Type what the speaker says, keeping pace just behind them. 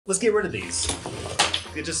Let's get rid of these.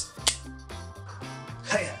 They just...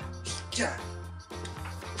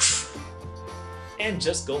 And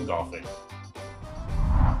just go golfing.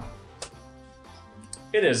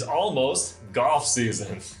 It is almost golf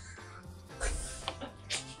season.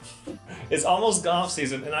 It's almost golf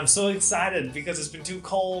season and I'm so excited because it's been too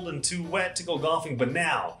cold and too wet to go golfing, but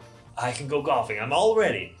now I can go golfing. I'm all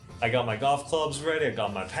ready. I got my golf clubs ready, I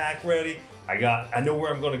got my pack ready, I know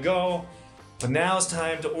where I'm gonna go, but now it's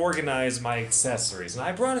time to organize my accessories. And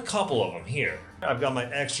I brought a couple of them here. I've got my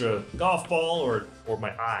extra golf ball or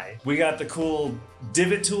my eye. We got the cool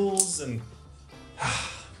divot tools and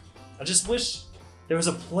I just wish there was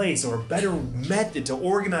a place or a better method to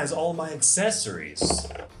organize all my accessories.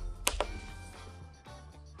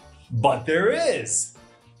 But there is.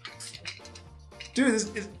 Dude,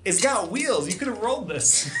 it's got wheels. You could have rolled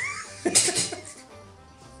this.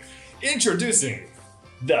 Introducing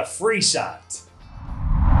the Free Shot.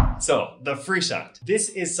 So, the Free Shot. This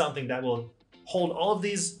is something that will hold all of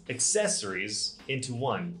these accessories into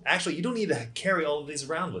one. Actually, you don't need to carry all of these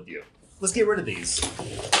around with you. Let's get rid of these.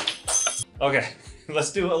 Okay,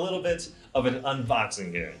 let's do a little bit of an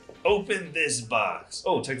unboxing here. Open this box.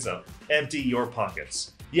 Oh, check this out. Empty your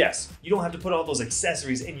pockets. Yes, you don't have to put all those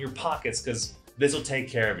accessories in your pockets because this will take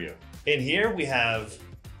care of you. In here, we have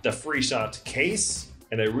the Free Shot case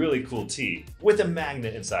and a really cool tee with a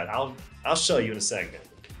magnet inside. I'll show you in a second.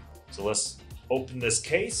 So let's open this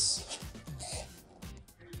case.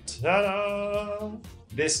 Ta-da!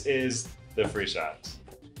 This is the Free Shot.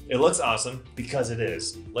 It looks awesome because it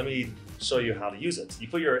is. Let me show you how to use it. You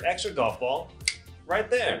put your extra golf ball right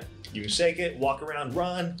there. You can shake it, walk around,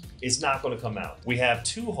 run. It's not going to come out. We have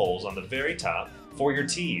 2 holes on the very top for your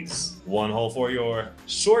tees. 1 hole for your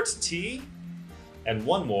short tee and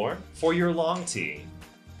 1 more for your long tee.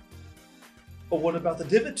 But what about the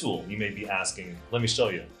divot tool, you may be asking? Let me show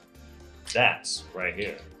you. That's right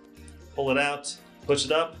here. Pull it out, push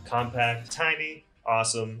it up, compact, tiny,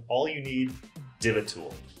 awesome. All you need, divot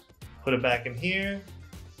tool. Put it back in here.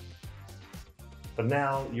 But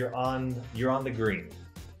now you're on the green.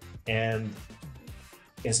 And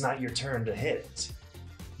it's not your turn to hit it.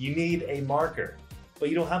 You need a marker, but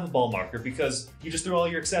you don't have a ball marker because you just threw all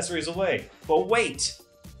your accessories away. But wait,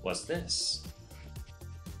 what's this?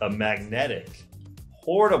 A magnetic,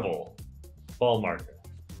 portable ball marker.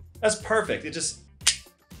 That's perfect. It just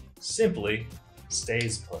simply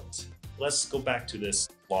stays put. Let's go back to this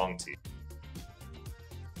long tee.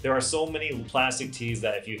 There are so many plastic tees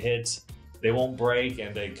that if you hit, they won't break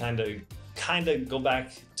and they kind of go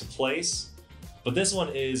back to place. But this one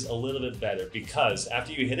is a little bit better because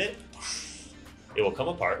after you hit it, it will come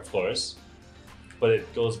apart, of course, but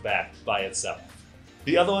it goes back by itself.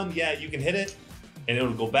 The other one, yeah, you can hit it and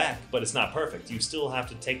it'll go back, but it's not perfect. You still have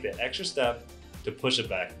to take the extra step to push it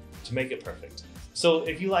back to make it perfect. So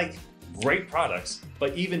if you like great products,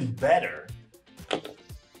 but even better,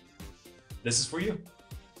 this is for you.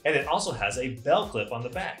 And it also has a belt clip on the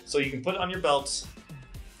back. So you can put it on your belt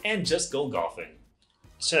and just go golfing.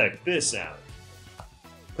 Check this out.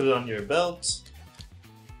 Put it on your belt.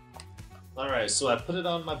 All right, so I put it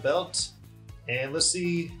on my belt and let's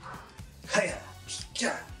see.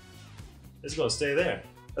 It's gonna stay there.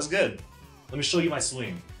 That's good. Let me show you my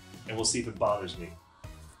swing and we'll see if it bothers me.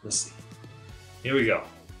 Let's see. Here we go.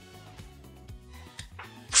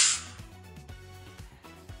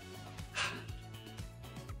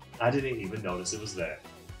 I didn't even notice it was there.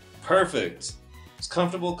 Perfect. It's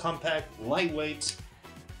comfortable, compact, lightweight,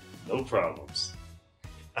 no problems.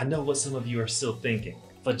 I know what some of you are still thinking,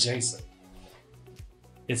 but Jason,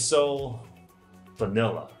 it's so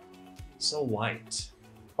vanilla, so white.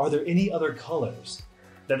 Are there any other colors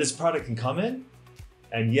that this product can come in?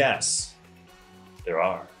 And yes, there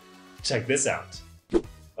are. Check this out.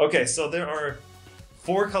 Okay, so there are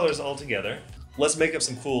 4 colors altogether. Let's make up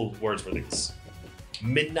some cool words for these.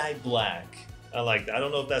 Midnight black. I like that. I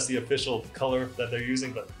don't know if that's the official color that they're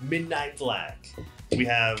using, but midnight black. We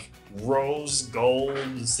have rose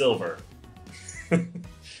gold silver.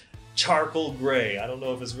 Charcoal gray. I don't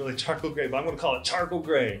know if it's really charcoal gray, but I'm gonna call it charcoal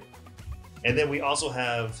gray. And then we also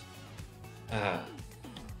have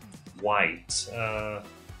white,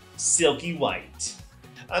 silky white.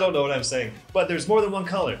 I don't know what I'm saying, but there's more than one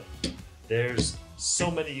color. There's so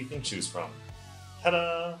many you can choose from.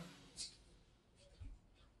 Ta-da!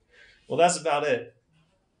 Well, that's about it.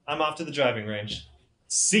 I'm off to the driving range.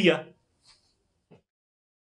 See ya!